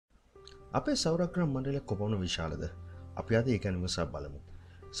අපේ සෞරග්‍රහ මණ්ඩලය කොපමණ විශාලද? අපි අද ඒක ගැන විමසා බලමු.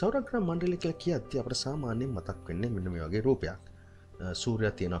 සෞරග්‍රහ මණ්ඩලය කියලා කියද්දී අපට සාමාන්‍යයෙන් මතක් වෙන්නේ මෙන්න මේ වගේ රූපයක්.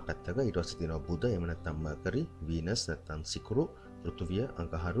 සූර්යයා තියෙනවා පැත්තක, ඊට පස්සේ තියෙනවා බුධ, එහෙම නැත්නම් මර්කරි, වීනස් නැත්නම් සිකුරු, පෘථිවිය,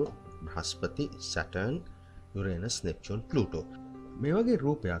 අඟහරු, බ්‍රහස්පති, සැටර්න්, යුරේනස්, නෙප්චූන්, ප්ලූටෝ. මේ වගේ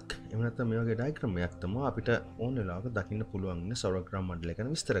රූපයක්, එහෙම නැත්නම් මේ වගේ ඩයග්‍රෑමයක් තමයි අපිට ඕන වෙලාවක දකින්න පුළුවන් ඉන්නේ සෞරග්‍රහ මණ්ඩලය ගැන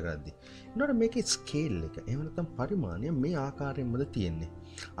විස්තර කරද්දී. ඊළඟට මේකේ ස්කේල් එක, එහෙම නැත්නම් පරිමාණය මේ ආකාරයෙන්මද තියෙන්නේ.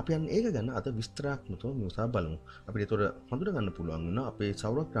 අපි යන්නේ ඒක ගැන අද විස්තරාත්මකව විමසා බලමු. අපිට ඒතොර හඳුනා ගන්න පුළුවන් වෙනවා අපේ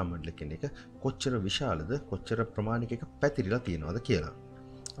සෞරග්‍රහ මණ්ඩලය කියන එක කොච්චර විශාලද, කොච්චර ප්‍රමාණික එක පැතිරිලා තියෙනවද කියලා.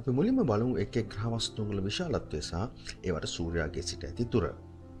 අපි මුලින්ම බලමු එක් එක් ග්‍රහ වස්තුන් වල විශාලත්වය සහ ඒවට සූර්යාගේ සිට ඇති දුර.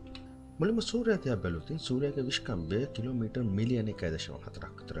 මුලින්ම සූර්යයා දිහා බැලුවොත් සූර්යාගේ විශ්කම්භය කිලෝමීටර් මිලියන 1.4ක්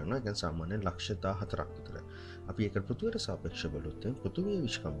විතර වෙනවා. ඒ කියන්නේ සාමාන්‍යයෙන් ලක්ෂ 14ක් විතර. අපි ඒක පෘථිවියට සාපේක්ෂව බැලුවොත් පෘථිවියේ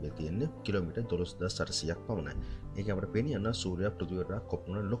විශ්කම්භය තියෙන්නේ කිලෝමීටර් 12800ක් පමණයි. ඒක අපිට පේන්නේ යන සූර්යයා පෘථිවියට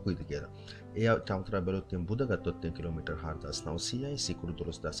කොපමණ ලොකුයිද කියලා. ඒ අමතරව බැලුවොත් බුධ ගත්තොත් කිලෝමීටර් 4900යි, සිකුරු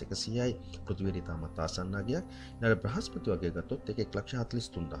 12100යි, පෘථිවියට ඉතාමත් ආසන්නගියක්. ඊළඟ බ්‍රහස්පති වගේ ගත්තොත් ඒක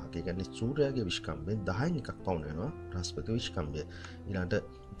 143000ක්. ඒ කියන්නේ සූර්යාගේ විශ්කම්භයෙන් 10න් එකක් පමණ වෙනවා බ්‍රහස්පති විශ්කම්භය.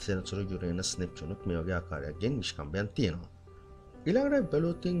 ඊළඟට සෙනසුරු, යුරේනස්, නෙප්චූනුත් මේ වගේ ආකාරයකින් විශ්කම්භයන් තියෙනවා. ඊළඟට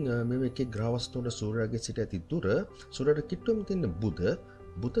බැලුවොත් මේ එකේ ග්‍රහ වස්තුන්ට සූර්යාගේ සිට ඇති දුර, සූර්යයට කිට්ටුවම තියෙන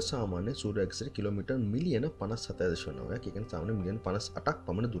බුධ සාමාන්‍ය සූර්යාගේ සිට කිලෝමීටර් මිලියන 57.9ක්, ඒ කියන්නේ සාමාන්‍ය මිලියන 58ක්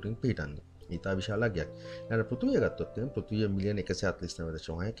පමණ දුරින් පිහිටන්නේ. ඊටා විශාල අගයක්. ඊළඟ පෘථිවිය ගත්තොත් පෘථිවිය මිලියන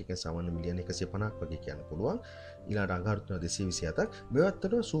 149.9ක්, ඒ කියන්නේ සාමාන්‍ය මිලියන 150ක් වගේ කියන්න පුළුවන්. ඊළඟට අඟහරු 227ක්. මේ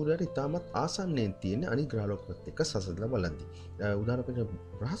අතර සූර්යයට ඉතාමත් ආසන්නයෙන් තියෙන අනිත් ග්‍රහලෝකත් එක්ක සසඳලා බලද්දී. උදාහරණයක්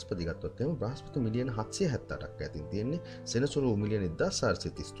බ්‍රහස්පති ගත්තොත් බ්‍රහස්පති මිලියන 778ක් ඇතින් තියෙන්නේ. සෙනසුරු මිලියන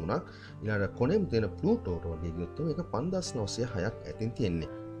 1433ක්. ඊළඟට කොනෙම් තියෙන ප්ලූටෝට වගේ ගියොත් මේක 5906ක් ඇතින්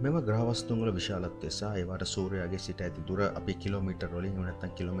තියෙන්නේ. මෙම ග්‍රහ වස්තුන් වල විශාලත්වය සහ ඒවට සූර්යයාගේ සිට ඇති දුර අපි කිලෝමීටර් වලින්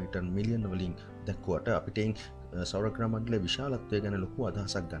නැත්නම් කිලෝමීටර් මිලියන වලින් දැක්කුවට අපිට සෞරග්‍රහ මණ්ඩලයේ විශාලත්වය ගැන ලොකු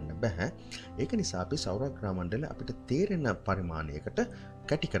අදහසක් ගන්න බෑ. ඒක නිසා අපි සෞරග්‍රහ මණ්ඩලය අපිට තේරෙන පරිමාණයකට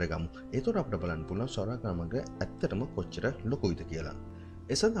කැටි කරගමු. ඒතකොට අපිට බලන්න පුළුවන් සෞරග්‍රහ මණ්ඩලය ඇත්තටම කොච්චර ලොකුයිද කියලා.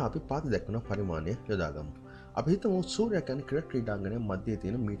 ඒ සඳහා අපි පාද දක්වන පරිමාණය යොදාගමු. අපි හිතමු සූර්යයා කියන්නේ ක්‍රීඩාංගණයේ මැදේ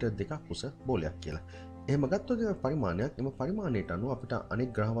තියෙන මීටර් 2ක් උස බෝලයක් කියලා. එහෙම ගත්තොත් පරිමාණයක්, එම පරිමාණයට අනුව අපිට අනෙක්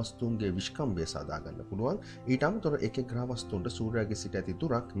ග්‍රහ වස්තුන්ගේ විශ්කම්භය සාදා ගන්න පුළුවන්. ඊට අමතරව එක එක් ග්‍රහ වස්තුන්ට සූර්යයාගේ සිට ඇති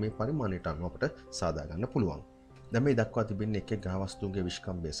දුරක් මේ පරිමාණයට අනුව අපිට සාදා ගන්න පුළුවන්. දැන් මේ දක්වා තිබෙන්නේ එක එක් ග්‍රහ වස්තුන්ගේ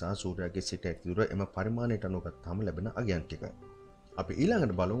විශ්කම්භය සහ සූර්යයාගේ සිට ඇති දුර එම පරිමාණයට අනුව ගත්තාම ලැබෙන අගයන් ටික. අපි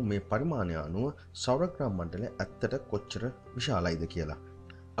ඊළඟට බලමු මේ පරිමාණය අනුව සෞරග්‍රහ මණ්ඩලය ඇත්තට කොච්චර විශාලයිද කියලා.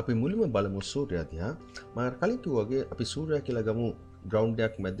 අපි මුලින්ම බලමු සූර්යයා දිහා. මම කලින් කිව්වා වගේ අපි සූර්යයා කියලා ගමු ග්‍රවුන්ඩ්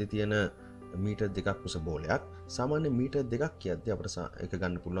එකක් මැද්දේ තියෙන මීටර් 2ක් උස බෝලයක්. සාමාන්‍ය මීටර් 2ක් කියද්දී අපිට ඒක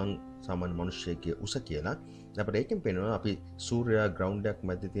ගන්න පුළුවන් සාමාන්‍ය මිනිස්සෙක්ගේ උස කියලා. අපිට ඒකෙන් පේනවා අපි සූර්යයා ග්‍රවුන්ඩ් එකක්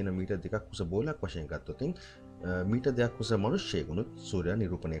මැද්දේ තියෙන මීටර් 2ක් උස බෝලයක් වශයෙන් ගත්තොත් මීටර් 2ක් උස මිනිස්සෙකුනුත් සූර්යයා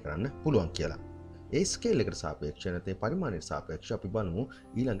නිරූපණය කරන්න පුළුවන් කියලා. ඒ ස්කේල් එකට සාපේක්ෂව නැත්නම් පරිමාණයට සාපේක්ෂව අපි බලමු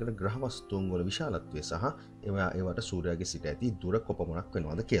ඊළඟට ග්‍රහ වස්තුන් වල විශාලත්වය සහ ඒවට සූර්යයාගේ සිට ඇති දුර කොපමණක්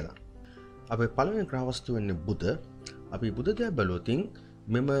වෙනවද කියලා. අපේ පළවෙනි ග්‍රහ වස්තුව වෙන්නේ බුධ. අපි බුධ දිහා බැලුවොත්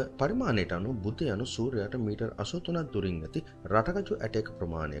මෙම පරිමාණයට අනුව බුධ යනු සූර්යයාට මීටර් 83ක් දුරින් ඇති රටකජු ඇටයක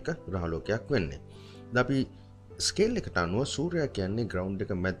ප්‍රමාණයක ග්‍රහලෝකයක් වෙන්නේ. දැන් අපි ස්කේල් එකට අනුව සූර්යයා කියන්නේ ග්‍රවුන්ඩ්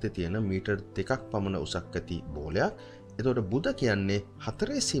එක මැද්දේ තියෙන මීටර් 2ක් පමණ උසක් ඇති බෝලයක්. එතකොට බුධ කියන්නේ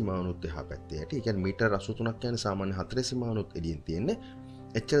 4 සීමාවනුත් එහා පැත්තේ ඇති. ඒ කියන්නේ මීටර් 83ක් කියන්නේ සාමාන්‍ය 4 සීමාවනුත් එළියෙන් තියෙන්නේ.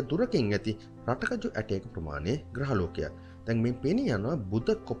 එච්චර දුරකින් ඇති රටකජු ඇටයක ප්‍රමාණයේ ග්‍රහලෝකයක්. දැන් මේ පෙනී යනවා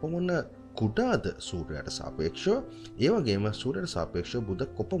බුධ කොපමණ කුඩාද සූර්යයාට සාපේක්ෂව, ඒ වගේම සූර්යයාට සාපේක්ෂව බුධ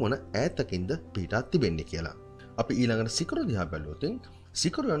කොපමණ ඈතකින්ද පිටා තිබෙන්නේ කියලා. අපි ඊළඟට සිකුරු දිහා බැලුවොත්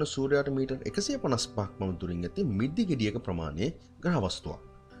සිකුරු යන සූර්යයාට මීටර් 155ක් පමණ දුරින් ඇති මිද්දි ගෙඩියක ප්‍රමාණයේ ග්‍රහ වස්තුවක්.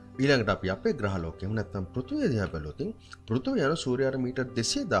 ඊළඟට අපි අපේ ග්‍රහලෝකෙම නැත්නම් පෘථිවිය දිහා බැලුවොත් පෘථිවිය යන සූර්යයාට මීටර්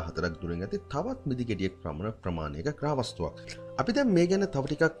 214ක් දුරින් ඇති තවත් මිදි ගෙඩියක ප්‍රමාණයක ග්‍රහ වස්තුවක්. අපි දැන් මේ ගැන තව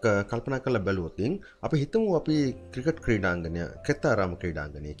ටිකක් කල්පනා කරලා බැලුවොත් අපි හිතමු අපි ක්‍රිකට් ක්‍රීඩාංගණය කෙත්තාරාම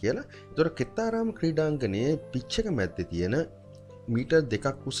ක්‍රීඩාංගණය කියලා. ඒතර කෙත්තාරාම ක්‍රීඩාංගණයේ පිච් එක මැද්දේ තියෙන මීටර්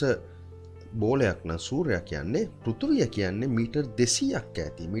 2ක් උස බෝලයක් නම් සූර්යයා කියන්නේ පෘථිවිය කියන්නේ මීටර් 200ක්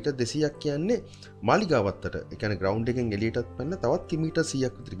ඇති. මීටර් 200ක් කියන්නේ මාලිගාවත්තට, ඒ කියන්නේ ග්‍රවුන්ඩ් එකෙන් එළියටත් පැනලා තවත් කිලෝමීටර්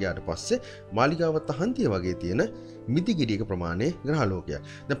 100ක් විතර ගියාට පස්සේ මාලිගාවත්ත හන්දිය වගේ තියෙන මිදි ගෙඩියක ප්‍රමාණයේ ග්‍රහලෝකයක්.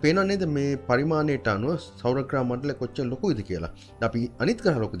 දැන් පේනව නේද මේ පරිමාණයට අනුව සෞරග්‍රහ මණ්ඩලය කොච්චර ලොකුයිද කියලා. අපි අනිත්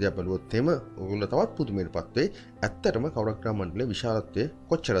ග්‍රහලෝක දිහා බැලුවොත් එම ඔයගොල්ලෝ තවත් පුදුමයටපත් වෙයි. ඇත්තටම සෞරග්‍රහ මණ්ඩලයේ විශාලත්වය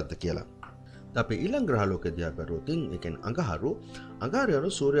කොච්චරද කියලා. අපි ඊළඟ ග්‍රහලෝකය දිහා බැලුවොත් ඒ කියන්නේ අඟහරු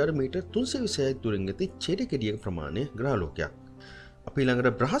සූර්යයාට මීටර් 326ක් දුරින් ඇති චෙරි ගෙඩියක ප්‍රමාණයේ ග්‍රහලෝකයක්. අපි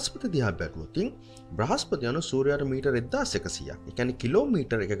ළඟට බ්‍රහස්පති දිහා බැලුවොත් බ්‍රහස්පති යන සූර්යාට මීටර 1100ක්. ඒ කියන්නේ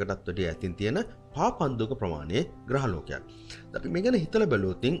කිලෝමීටර් එකකටත් වැඩිය ඇතින් තියෙන පාපන්දුක ප්‍රමාණයේ ග්‍රහලෝකයක්. අපි මේ ගැන හිතලා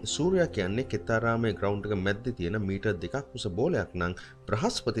බැලුවොත් සූර්යා කියන්නේ කෙතරාමේ ග්‍රවුන්ඩ් එක මැද්දේ තියෙන මීටර් 2ක් උස බෝලයක් නම්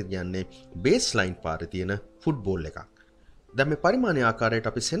බ්‍රහස්පති කියන්නේ බේස් ලයින් පාරේ තියෙන ෆුට්බෝල් එකක්. දැන් මේ පරිමාණීය ආකාරයට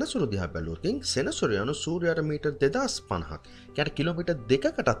අපි සෙනසුරු දිහා බැලුවොත් සෙනසුරු යන සූර්යාට මීටර් 2050ක්. කියන්නේ කිලෝමීටර්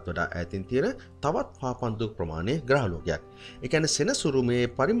 2කටත් වඩා ඈතින් තියෙන තවත් පාපන්දුක ප්‍රමාණයේ ග්‍රහලෝකයක්. ඒ කියන්නේ සෙනසුරු මේ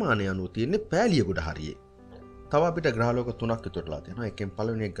පරිමාණය අනුව තියෙන්නේ පෑලිය ගොඩ හරියේ. තව අපිට ග්‍රහලෝක 3ක් ඉතුරුලා තියෙනවා. එකෙන්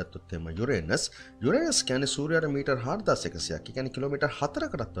පළවෙනි එක ගත්තොත් එම යුරේනස්. යුරේනස් කියන්නේ සූර්යාට මීටර් 4100ක්. ඒ කියන්නේ කිලෝමීටර්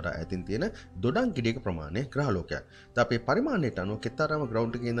 4කටත් වඩා ඈතින් තියෙන දොඩම් ගෙඩියක ප්‍රමාණයේ ග්‍රහලෝකයක්. දැන් අපේ පරිමාණයට අනුව කෙතරම්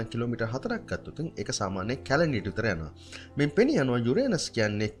ග්‍රවුන්ඩ් එකේ ඉඳන් කිලෝමීටර් 4ක් ගත්තොත් ඒක සාමාන්‍ය කැලණියට විතර යනවා. මෙන් පෙනී යනවා යුරේනස්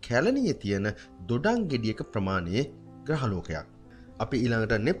කියන්නේ කැලණියේ තියෙන දොඩම් ගෙඩියක ප්‍රමාණයේ ග්‍රහලෝකයක්. අපි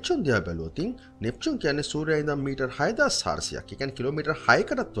ඊළඟට නෙප්චූන් දිහා බැලුවොත් නෙප්චූන් කියන්නේ සූර්යයා ඉඳන් මීටර් 6400ක්. ඒ කියන්නේ කිලෝමීටර්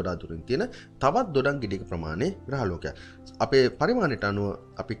 6කටත් වඩා දුරින් තියෙන තවත් දොඩම් ගෙඩියක ප්‍රමාණයේ ග්‍රහලෝකයක්. අපේ පරිමාණයට අනුව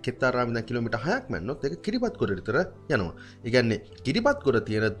අපි කෙතරම් ඉඳන් කිලෝමීටර් 6ක් මැන්නොත් ඒක කිරිබත් ගොඩ විතර යනවා. ඒ කියන්නේ කිරිබත් ගොඩ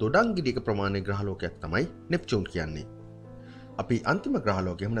තියෙන දොඩම් ගෙඩියක ප්‍රමාණයේ ග්‍රහලෝකයක් තමයි නෙප්චූන් කියන්නේ. අපි අන්තිම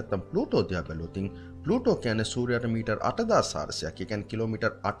ග්‍රහලෝකය එහෙම නැත්නම් ප්ලූටෝ දිහා බැලුවොත් ප්ලූටෝ කියන්නේ සූර්යයාට මීටර් 8400ක්. ඒ කියන්නේ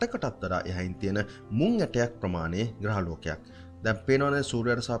කිලෝමීටර් 8කටත් වඩා එහයින් තියෙන මුං ඇටයක් ප්‍රමාණයේ ග්‍රහලෝකයක්. දැන් පේනවනේ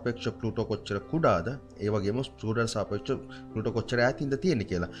සූර්යයාට සාපේක්ෂව ප්ලූටෝ කොච්චර කුඩාද ඒ වගේම සූර්යයාට සාපේක්ෂව ප්ලූටෝ කොච්චර ඈතින්ද තියෙන්නේ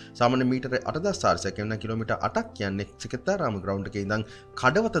කියලා. සාමාන්‍ය මීටර 8400 කියන්නේ කිලෝමීටර් 8ක් කියන්නේ සිකතරාම ග්‍රවුන්ඩ් එකේ ඉඳන්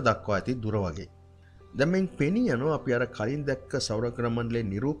කඩවත දක්වා ඇති දුර වගේ. දැන් මෙන් පෙනී යනවා අපි අර කලින් දැක්ක සෞරග්‍රහ මණ්ඩලයේ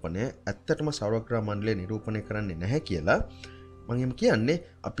නිරූපණය ඇත්තටම සෞරග්‍රහ මණ්ඩලය නිරූපණය කරන්නේ නැහැ කියලා මම එහෙම කියන්නේ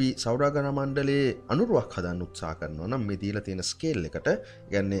අපි සෞරග්‍රහ මණ්ඩලයේ අනුරුවක් හදන්න උත්සාහ කරනවා නම් මේ දීලා තියෙන ස්කේල් එකට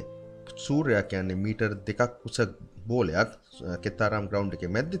කියන්නේ සූර්යයා කියන්නේ මීටර් 2ක් උස බෝලයක් කෙතරම් ග්‍රවුන්ඩ් එකේ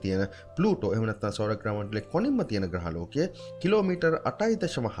මැද්දේ තියෙන ප්ලූටෝ එහෙම නැත්නම් සෞරග්‍රහ මණ්ඩලයේ කොනින්ම තියෙන ග්‍රහලෝකය කිලෝමීටර්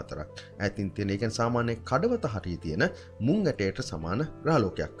 8.4ක් ඈතින් තියෙන. ඒ කියන්නේ සාමාන්‍ය කඩවත හරිය තියෙන මුං ඇටයට සමාන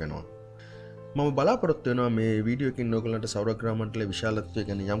ග්‍රහලෝකයක් වෙනවා. මම බලාපොරොත්තු වෙනවා මේ වීඩියෝ එකකින් ඔයගලන්ට සෞරග්‍රහ මණ්ඩලයේ විශාලත්වය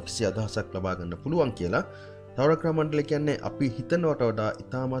ගැන යම්කිසි අදහසක් ලබා ගන්න පුළුවන් කියලා. සෞරග්‍රහ මණ්ඩලය කියන්නේ අපි හිතනවට වඩා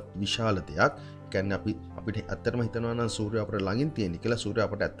ඉතාමත් විශාල දෙයක්. කියන්නේ අපිට ඇත්තටම හිතනවා නම් සූර්යයා අපට ළඟින් තියෙන කියලා. සූර්යයා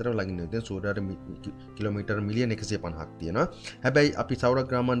අපට ඇත්තටම ළඟින් නෙවෙයි. සූර්යයාට කිලෝමීටර් මිලියන 150ක් තියෙනවා. හැබැයි අපි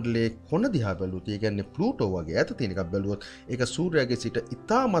සෞරග්‍රහ මණ්ඩලයේ කොන දිහා බැලුවොත් ඒ කියන්නේ ප්ලූටෝ වගේ ඈත තියෙන එකක් බැලුවොත් ඒක සූර්යයාගේ සිට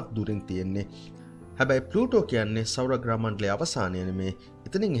ඉතාමත් දුරින් තියෙන්නේ. හැබැයි ප්ලූටෝ කියන්නේ සෞරග්‍රහ මණ්ඩලයේ අවසානය නෙමේ.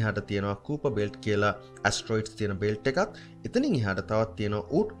 එතනින් එහාට තියෙනවා කූපර් බෙල්ට් කියලා ඇස්ටරොයිඩ්ස් තියෙන බෙල්ට් එකක්. එතනින් එහාට තවත් තියෙනවා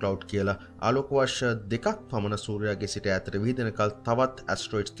ඌට් ක්ලවුඩ් කියලා ආලෝක වර්ෂ 2ක් පමණ සූර්යයාගේ සිට ඈතට විහිදෙනකල් තවත්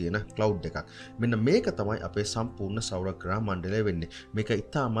ඇස්ටරොයිඩ්ස් තියෙන ක්ලවුඩ් එකක්. මෙන්න මේක තමයි අපේ සම්පූර්ණ සෞරග්‍රහ මණ්ඩලය වෙන්නේ. මේක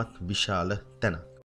ඉතාමත් විශාල තැනක්.